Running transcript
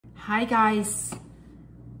Hi guys,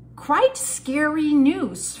 quite scary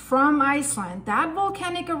news from Iceland. That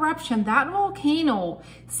volcanic eruption, that volcano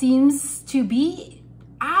seems to be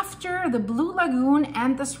after the Blue Lagoon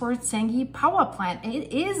and the Svartsengi power plant.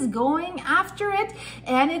 It is going after it,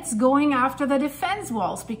 and it's going after the defense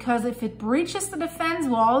walls, because if it breaches the defense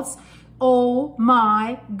walls, oh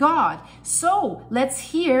my God. So let's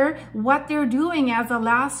hear what they're doing as a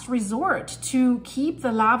last resort to keep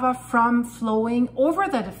the lava from flowing over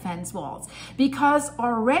the defense walls. Because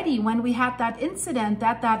already when we had that incident,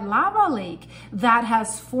 that lava lake that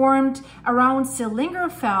has formed around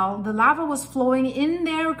Sillingerfell, the lava was flowing in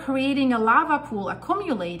there, creating a lava pool,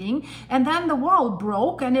 accumulating, and then the wall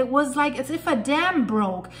broke, and it was like as if a dam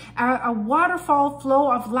broke. A waterfall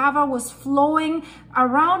flow of lava was flowing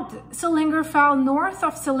around Sillingerfell, north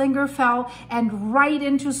of Sillingerfell, and right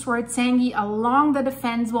into Svartsengi along the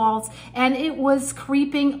defense walls, and it was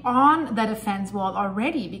creeping on the defense wall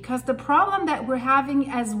already, because the problem that we're having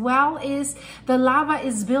as well is the lava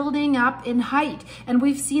is building up in height, and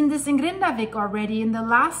we've seen this in Grindavik already in the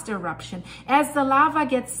last eruption. As the lava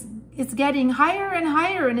it's getting higher and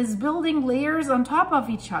higher and is building layers on top of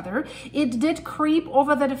each other, it did creep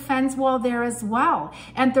over the defense wall there as well.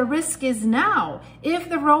 And the risk is now, if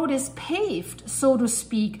the road is paved, so to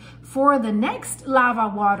speak, for the next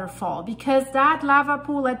lava waterfall, because that lava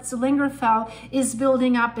pool at Sillingerfell is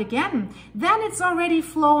building up again, then it's already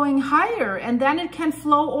flowing higher, and then it can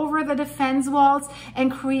flow over the defense walls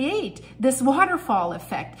and create this waterfall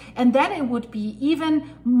effect. And then it would be even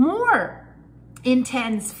more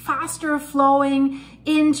intense, faster flowing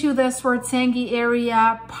into the Svartsengi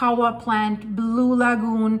area, power plant, Blue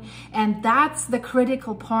Lagoon. And that's the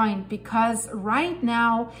critical point, because right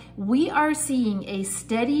now we are seeing a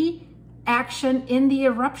steady action in the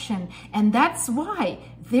eruption, and that's why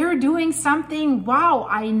they're doing something, wow,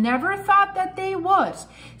 I never thought that they would.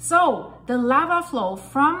 So the lava flow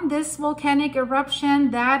from this volcanic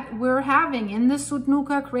eruption that we're having in the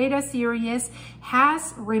Sutnuka crater series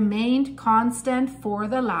has remained constant for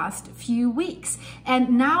the last few weeks.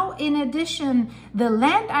 And now, in addition, the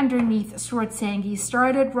land underneath Svartsengi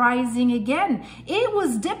started rising again. It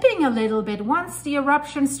was dipping a little bit. Once the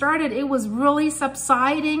eruption started, it was really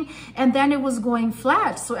subsiding, and then it was going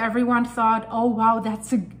flat. So everyone thought, oh wow,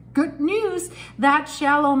 that's a good news, that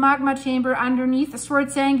shallow magma chamber underneath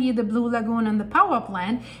Svartsengi, the Blue Lagoon, and the power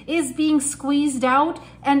plant is being squeezed out,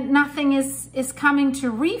 and nothing is coming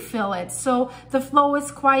to refill it. So the flow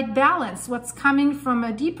is quite balanced. What's coming from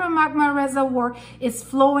a deeper magma reservoir is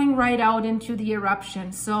flowing right out into the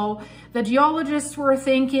eruption. So the geologists were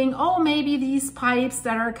thinking, oh, maybe these pipes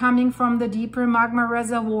that are coming from the deeper magma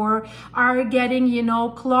reservoir are getting,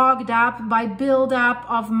 clogged up by buildup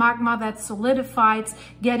of magma that solidifies,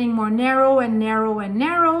 getting more narrow and narrow and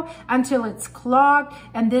narrow until it's clogged,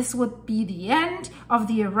 and this would be the end of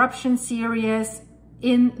the eruption series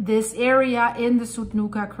in this area, in the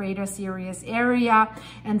Sutnuka crater series area.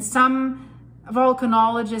 And some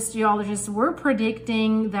volcanologists, geologists were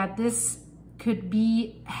predicting that this could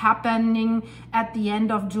be happening at the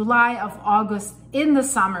end of July, of August, in the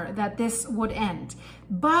summer, that this would end.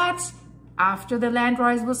 But after the land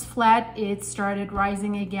rise was flat, it started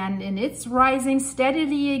rising again, and it's rising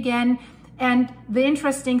steadily again. And the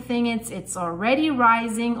interesting thing is it's already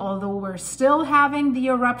rising, although we're still having the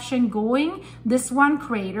eruption going, this one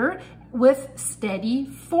crater, with steady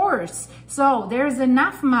force. So there's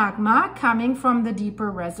enough magma coming from the deeper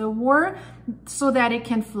reservoir so that it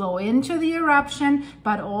can flow into the eruption,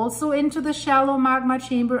 but also into the shallow magma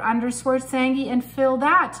chamber under Svartsengi and fill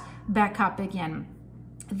that back up again.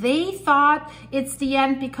 They thought it's the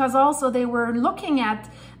end, because also they were looking at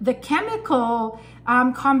the chemical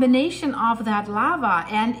combination of that lava,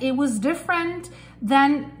 and it was different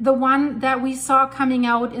than the one that we saw coming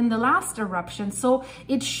out in the last eruption. So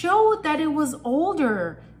it showed that it was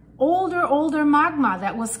older magma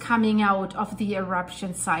that was coming out of the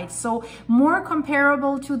eruption site. So more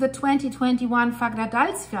comparable to the 2021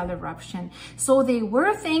 Fagradalsfjall eruption. So they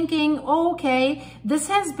were thinking, okay, this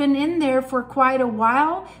has been in there for quite a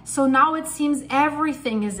while. So now it seems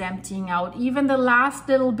everything is emptying out, even the last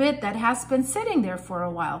little bit that has been sitting there for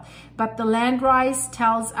a while. But the land rise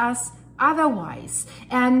tells us otherwise.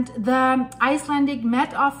 And the Icelandic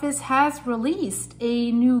MET Office has released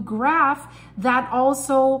a new graph that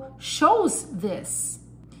also shows this.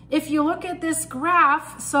 If you look at this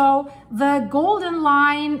graph, so the golden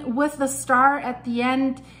line with the star at the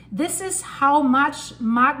end This is how much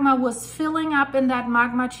magma was filling up in that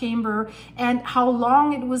magma chamber and how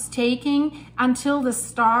long it was taking until the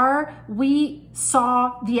star we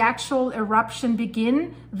saw the actual eruption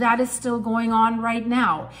begin. That is still going on right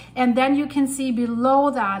now. And then you can see below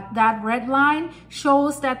that red line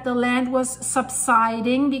shows that the land was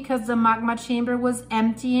subsiding because the magma chamber was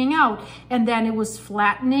emptying out, and then it was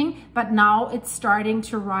flattening, but now it's starting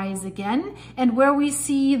to rise again. And where we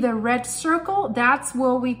see the red circle, that's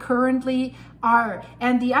where we currently are.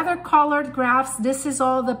 And the other colored graphs, this is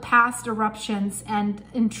all the past eruptions and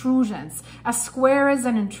intrusions. A square is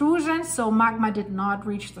an intrusion, so magma did not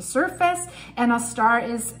reach the surface, and a star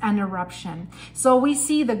is an eruption. So we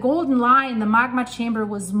see the golden line, the magma chamber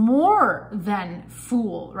was more than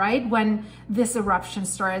full, right? When this eruption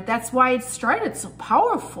started. That's why it started so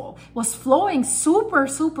powerful. It was flowing super,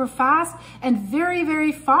 super fast and very,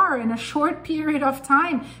 very far in a short period of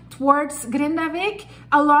time towards Grindavik,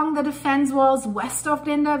 along the defense walls west of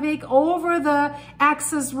Grindavik, over the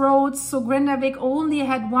access roads. So Grindavik only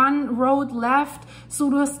had one road left,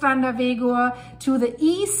 Sudostrandavegur, to the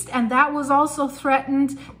east, and that was also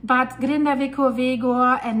threatened, but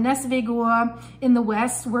Grindavikurvegur and Nesvegur in the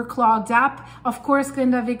west were clogged up. Of course,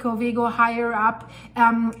 Grindavikurvegur higher up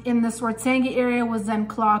in the Svartsengi area was then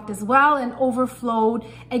clogged as well and overflowed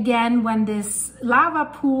again when this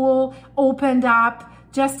lava pool opened up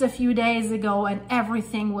just a few days ago, and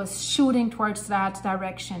everything was shooting towards that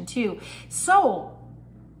direction too. So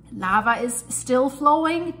lava is still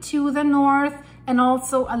flowing to the north and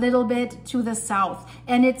also a little bit to the south,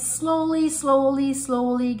 and it's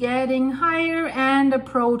slowly getting higher and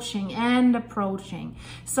approaching.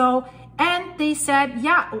 So, and they said,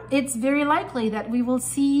 yeah, it's very likely that we will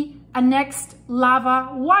see a next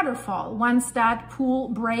lava waterfall once that pool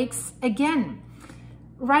breaks again.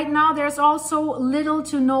 Right now, there's also little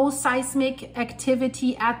to no seismic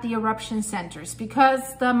activity at the eruption centers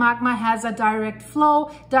because the magma has a direct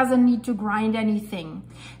flow, doesn't need to grind anything.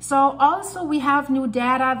 So also we have new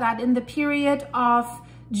data that in the period of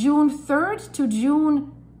June 3rd to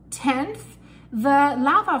June 10th, the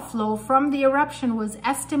lava flow from the eruption was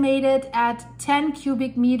estimated at 10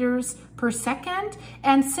 cubic meters per second.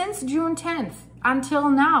 And since June 10th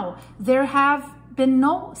until now, there have been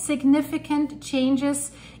no significant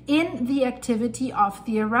changes in the activity of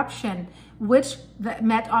the eruption, which the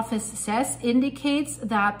MET Office says indicates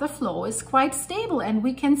that the flow is quite stable, and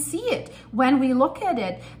we can see it when we look at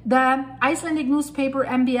it. The Icelandic newspaper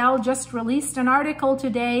MBL just released an article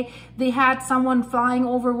today. They had someone flying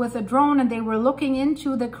over with a drone and they were looking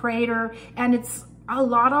into the crater, and it's a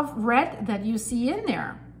lot of red that you see in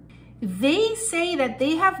there. They say that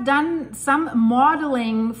they have done some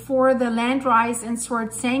modeling for the land rise in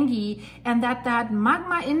Svartsengi, and that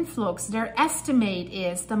magma influx, their estimate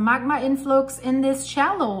is the magma influx in this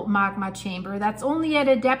shallow magma chamber that's only at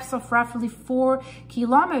a depth of roughly 4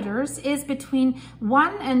 kilometers is between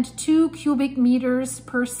 1 and 2 cubic meters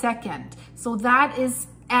per second. So that is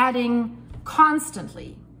adding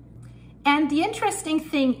constantly. And the interesting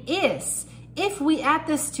thing is, if we add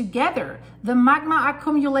this together, the magma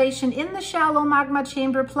accumulation in the shallow magma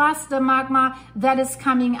chamber plus the magma that is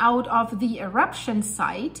coming out of the eruption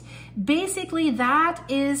site, basically that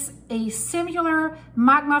is a similar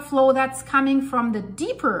magma flow that's coming from the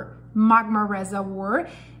deeper magma reservoir,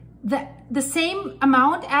 the same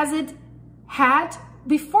amount as it had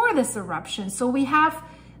before this eruption. So we have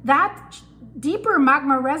that deeper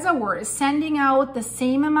magma reservoir is sending out the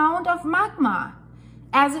same amount of magma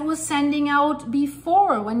as it was sending out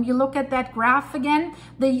before. When you look at that graph again,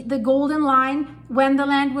 the golden line, when the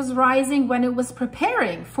land was rising, when it was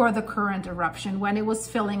preparing for the current eruption, when it was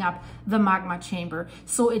filling up the magma chamber.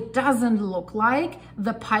 So it doesn't look like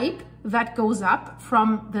the pipe that goes up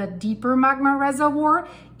from the deeper magma reservoir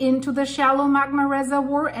into the shallow magma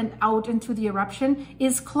reservoir and out into the eruption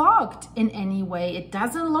is clogged in any way. It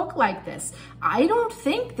doesn't look like this. I don't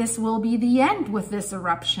think this will be the end with this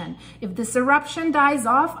eruption. If this eruption dies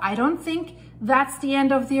off, I don't think that's the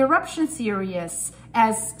end of the eruption series,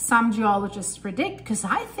 as some geologists predict, because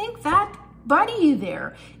I think that buddy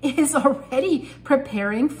there is already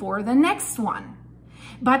preparing for the next one.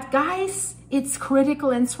 But guys, it's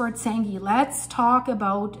critical in Svartsengi. Let's talk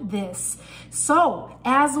about this. So,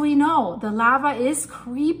 as we know, the lava is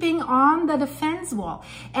creeping on the defense wall.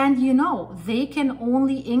 And you know, they can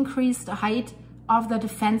only increase the height of the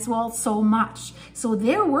defense wall so much. So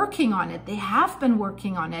they're working on it. They have been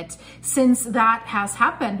working on it since that has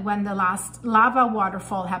happened, when the last lava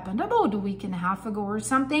waterfall happened about a week and a half ago or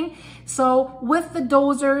something. So with the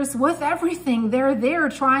dozers, with everything, they're there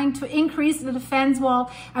trying to increase the defense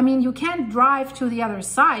wall. I mean, you can't drive to the other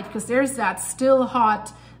side because there's that still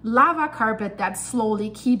hot lava carpet that slowly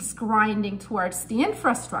keeps grinding towards the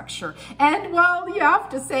infrastructure. And well, you have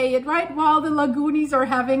to say it, right? While the Lagoonies are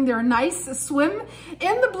having their nice swim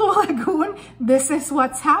in the Blue Lagoon, this is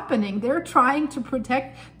what's happening. They're trying to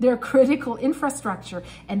protect their critical infrastructure.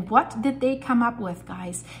 And what did they come up with,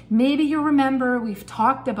 guys? Maybe you remember, we've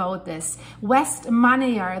talked about this. West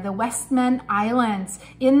Manayar, the Westman Islands,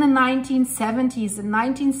 in the 1970s, in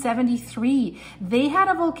 1973, they had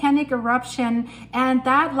a volcanic eruption, and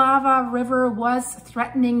that lava river was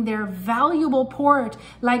threatening their valuable port,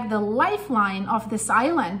 like the lifeline of this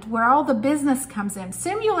island where all the business comes in,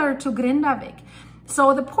 similar to Grindavik.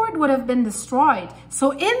 So the port would have been destroyed.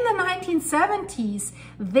 So in the 1970s,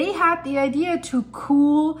 they had the idea to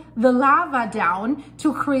cool the lava down,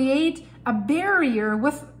 to create a barrier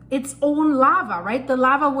with its own lava, right? The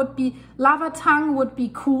lava tongue would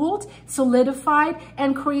be cooled, solidified,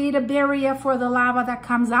 and create a barrier for the lava that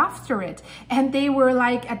comes after it. And they were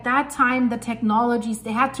like, at that time, the technologies,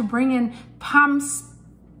 they had to bring in pumps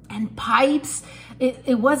and pipes.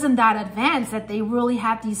 It wasn't that advanced that they really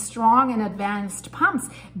had these strong and advanced pumps,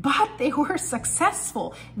 but they were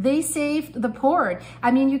successful. They saved the port.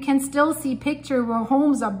 I mean, you can still see pictures where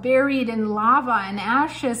homes are buried in lava and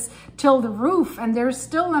ashes till the roof, and there's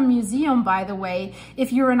still a museum, by the way.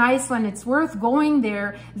 If you're in Iceland, it's worth going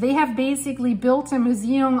there. They have basically built a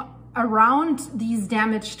museum around these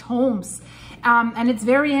damaged homes, and it's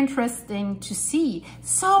very interesting to see.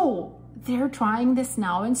 So they're trying this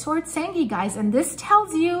now in Svartsengi, guys, and this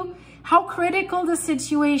tells you how critical the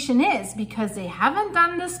situation is, because they haven't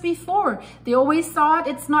done this before. They always thought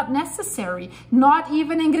it's not necessary, not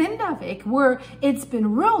even in Grindavik, where it's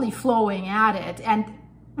been really flowing at it. And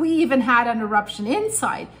we even had an eruption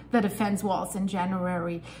inside the defense walls in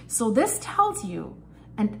January. So this tells you,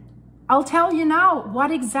 and I'll tell you now,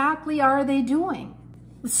 what exactly are they doing?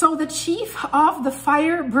 So the chief of the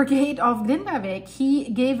fire brigade of Grindavik,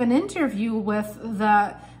 he gave an interview with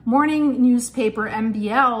the morning newspaper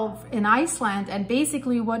MBL in Iceland, and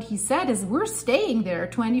basically what he said is, we're staying there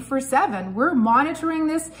 24/7. We're monitoring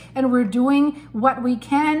this, and we're doing what we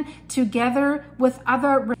can together with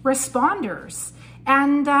other responders.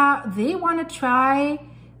 And they want to try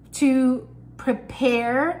to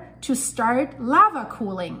prepare to start lava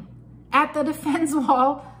cooling at the defense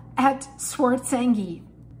wall at Svartsengi.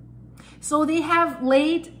 So they have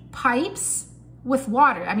laid pipes with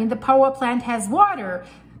water. I mean, the power plant has water.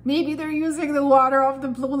 Maybe they're using the water of the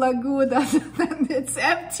Blue Lagoon and it's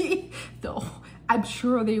empty. No, I'm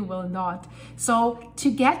sure they will not. So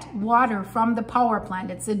to get water from the power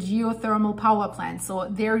plant, it's a geothermal power plant. So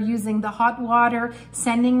they're using the hot water,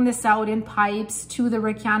 sending this out in pipes to the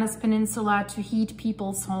Reykjavik Peninsula to heat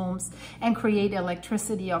people's homes and create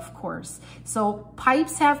electricity, of course. So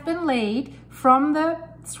pipes have been laid from the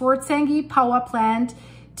Svartsengi power plant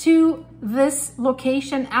to this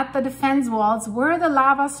location at the defense walls, where the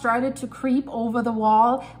lava started to creep over the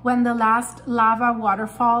wall when the last lava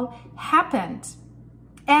waterfall happened.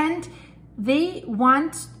 And they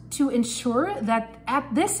want to ensure that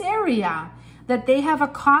at this area, that they have a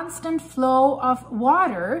constant flow of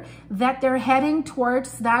water, that they're heading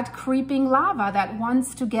towards that creeping lava that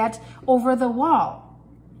wants to get over the wall.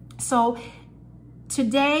 So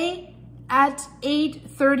today at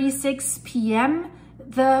 8:36 p.m.,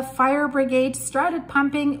 the fire brigade started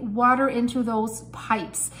pumping water into those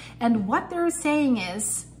pipes. And what they're saying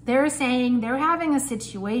is, they're having a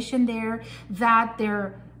situation there that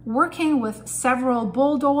they're working with several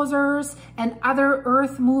bulldozers and other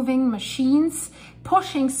earth-moving machines,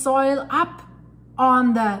 pushing soil up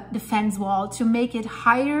on the defense wall to make it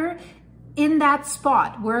higher in that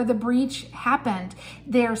spot where the breach happened.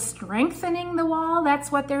 They're strengthening the wall,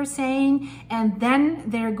 that's what they're saying, and then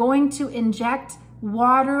they're going to inject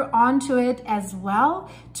water onto it as well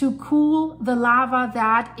to cool the lava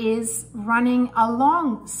that is running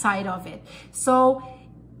alongside of it. So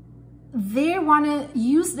they want to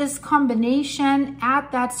use this combination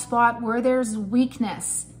at that spot where there's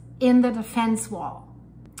weakness in the defense wall.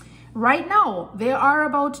 Right now, there are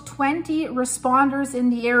about 20 responders in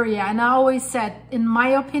the area. And I always said, in my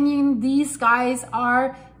opinion, these guys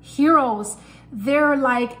are heroes. They're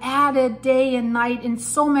like added day and night in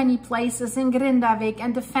so many places in Grindavik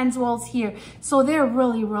and defense walls here. So they're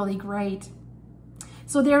really, really great.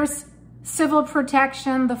 So there's civil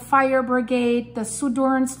protection, the fire brigade, the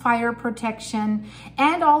Sudurns fire protection,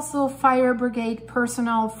 and also fire brigade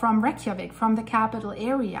personnel from Reykjavik, from the capital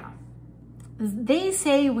area. They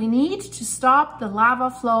say we need to stop the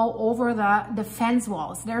lava flow over the defense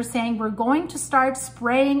walls. They're saying we're going to start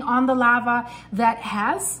spraying on the lava that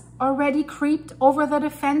has already creeped over the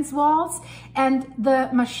defense walls, and the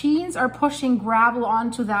machines are pushing gravel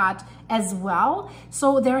onto that as well.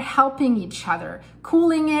 So they're helping each other,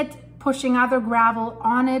 cooling it, pushing other gravel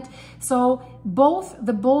on it. So both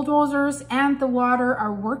the bulldozers and the water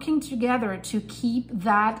are working together to keep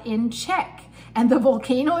that in check. And the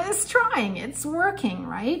volcano is trying, it's working,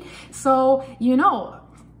 right? So, you know,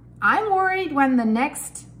 I'm worried when the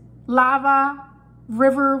next lava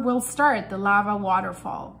river will start, the lava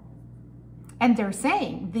waterfall. And they're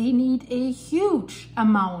saying they need a huge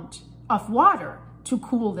amount of water to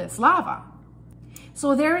cool this lava.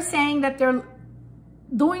 So they're saying that they're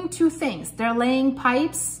doing two things. They're laying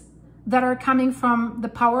pipes that are coming from the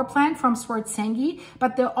power plant from Svartsengi,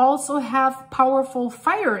 but they also have powerful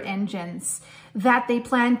fire engines that they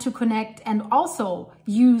plan to connect and also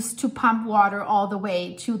use to pump water all the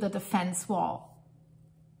way to the defense wall.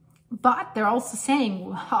 But they're also saying,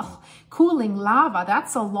 well, cooling lava,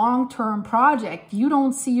 that's a long-term project. You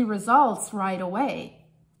don't see results right away.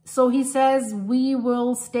 So he says, we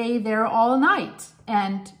will stay there all night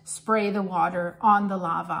and spray the water on the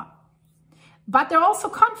lava. But they're also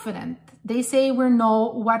confident. They say we know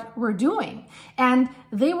what we're doing. And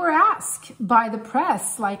they were asked by the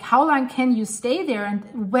press, like, how long can you stay there?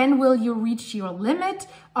 And when will you reach your limit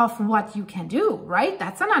of what you can do, right?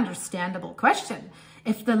 That's an understandable question.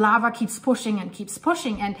 If the lava keeps pushing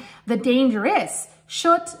and the danger is,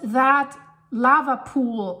 should that lava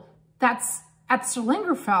pool that's at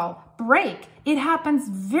Slingerfell break, it happens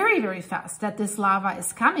very, very fast that this lava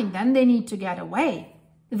is coming. Then they need to get away.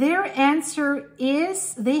 Their answer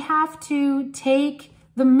is they have to take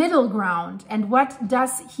the middle ground. And what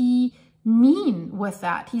does he mean with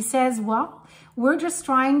that? He says, well, we're just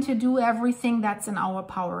trying to do everything that's in our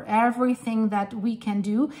power, everything that we can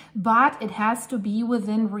do, but it has to be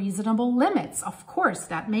within reasonable limits. Of course,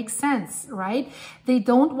 that makes sense, right? They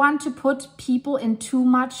don't want to put people in too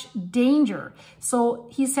much danger. So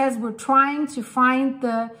he says we're trying to find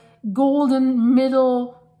the golden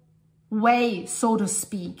middle way, so to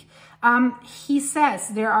speak. He says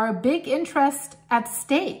there are big interests at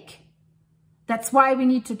stake. That's why we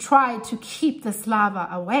need to try to keep this lava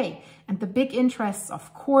away. And the big interest,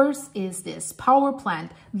 of course, is this power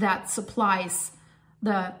plant that supplies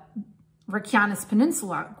the Reykjanes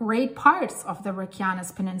Peninsula, great parts of the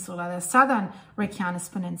Reykjanes Peninsula, the southern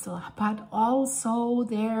Reykjanes Peninsula, but also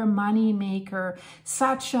their money maker,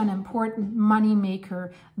 such an important money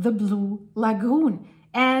maker, the Blue Lagoon.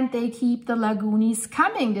 And they keep the lagoonies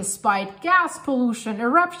coming despite gas pollution,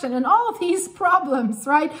 eruption, and all these problems,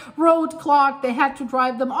 right? Road clogged, they had to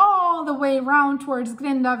drive them all the way around towards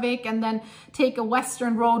Grindavik and then take a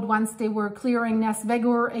western road once they were clearing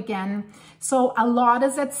Nesvegur again. So a lot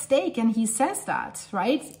is at stake, and he says that,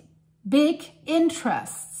 right? Big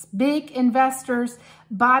interests, big investors,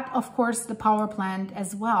 but of course the power plant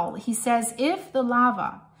as well. He says if the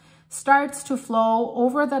lava starts to flow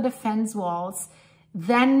over the defense walls,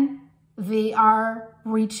 then they are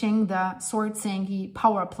reaching the Svartsengi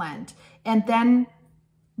power plant. And then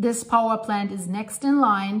this power plant is next in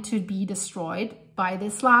line to be destroyed by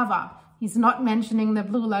this lava. He's not mentioning the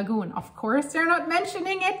Blue Lagoon. Of course, they're not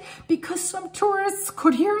mentioning it because some tourists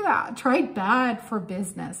could hear that, right? Bad for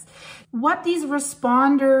business. What these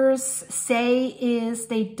responders say is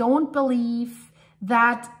they don't believe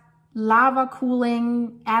that lava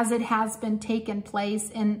cooling as it has been taken place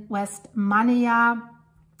in West Mania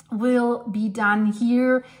will be done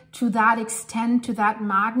here to that extent, to that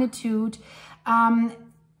magnitude.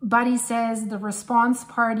 But he says the response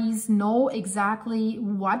parties know exactly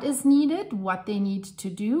what is needed, what they need to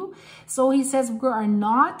do. So he says we are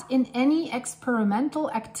not in any experimental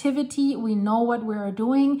activity. We know what we are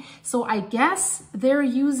doing. So I guess they're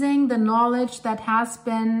using the knowledge that has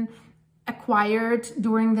been acquired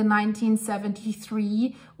during the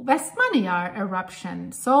 1973 West Mania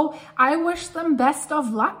eruption. So I wish them best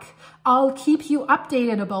of luck. I'll keep you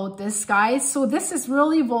updated about this, guys. So this is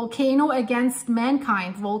really volcano against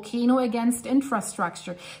mankind, volcano against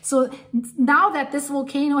infrastructure. So now that this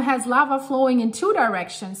volcano has lava flowing in two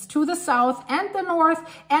directions, to the south and the north,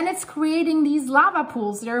 and it's creating these lava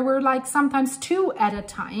pools. There were like sometimes two at a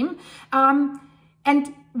time.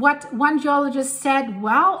 And what one geologist said,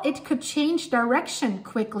 well, it could change direction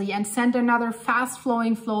quickly and send another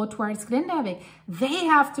fast-flowing flow towards Grindavik. They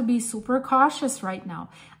have to be super cautious right now.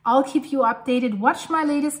 I'll keep you updated. Watch my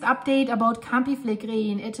latest update about Campi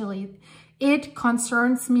Flegrei in Italy. It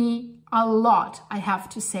concerns me a lot, I have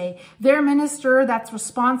to say. Their minister that's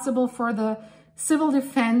responsible for the civil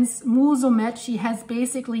defense, Musumeci, has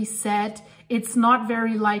basically said it's not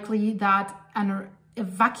very likely that an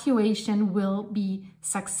evacuation will be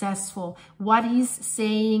successful. What he's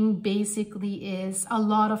saying basically is a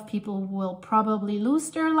lot of people will probably lose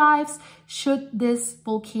their lives should this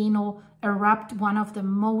volcano erupt, one of the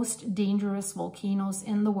most dangerous volcanoes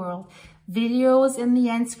in the world. Videos in the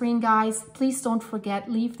end screen, guys. Please don't forget,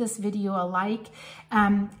 leave this video a like.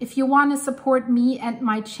 If you want to support me and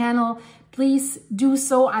my channel, please do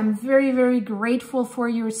so. I'm very, very grateful for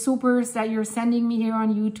your supers that you're sending me here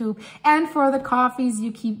on YouTube and for the coffees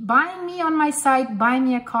you keep buying me on my site,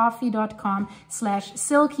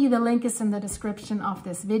 buymeacoffee.com/silky. The link is in the description of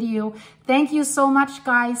this video. Thank you so much,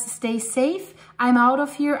 guys. Stay safe. I'm out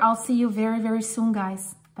of here. I'll see you very, very soon,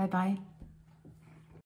 guys. Bye-bye.